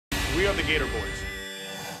We are the Gator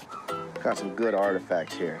Boys. Got some good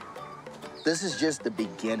artifacts here. This is just the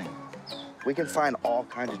beginning. We can find all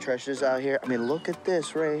kinds of treasures out here. I mean, look at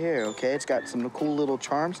this right here, okay? It's got some cool little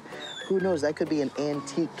charms. Who knows, that could be an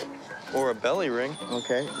antique. Or a belly ring.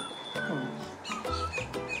 Okay.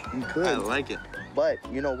 You could. I like it. But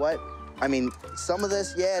you know what? I mean, some of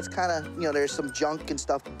this, yeah, it's kind of, you know, there's some junk and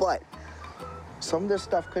stuff, but some of this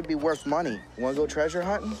stuff could be worth money. You wanna go treasure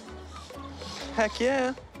hunting? Heck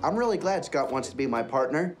yeah. I'm really glad Scott wants to be my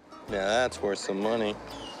partner. Yeah, that's worth some money.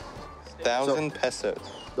 1,000 pesos.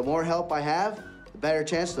 The more help I have, the better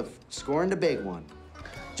chance of scoring the big one.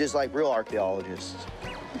 Just like real archaeologists.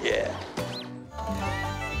 Yeah.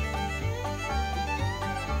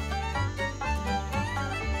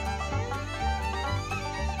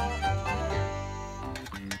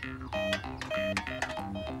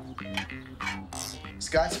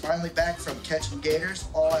 Scott's finally back from catching gators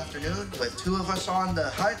all afternoon. With two of us on the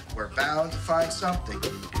hunt, we're bound to find something.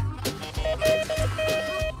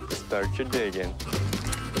 Start your digging.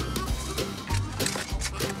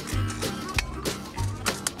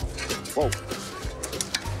 Whoa.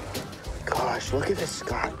 Gosh, look at this,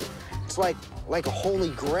 Scott. It's like a holy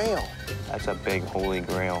grail. That's a big holy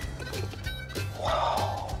grail.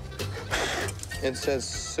 Wow. It says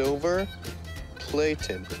silver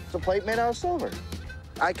plated. It's a plate made out of silver.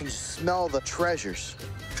 I can smell the treasures.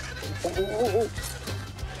 Oh, oh, oh, oh.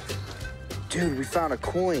 Dude, we found a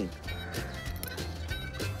coin.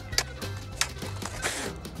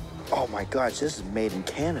 Oh my gosh, this is made in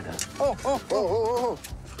Canada. Oh, oh, oh, oh, oh.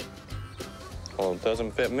 Well, it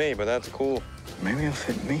doesn't fit me, but that's cool. Maybe it'll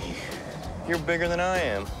fit me. You're bigger than I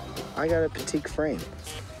am. I got a petite frame.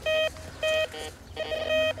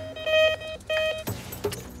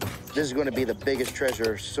 This is going to be the biggest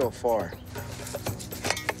treasure so far.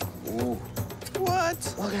 Ooh.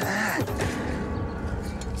 What? Look at that.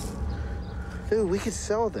 Dude, we could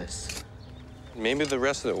sell this. Maybe the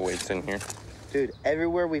rest of the weight's in here. Dude,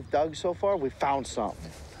 everywhere we've dug so far, we found something.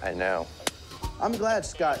 I know. I'm glad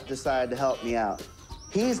Scott decided to help me out.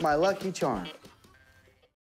 He's my lucky charm.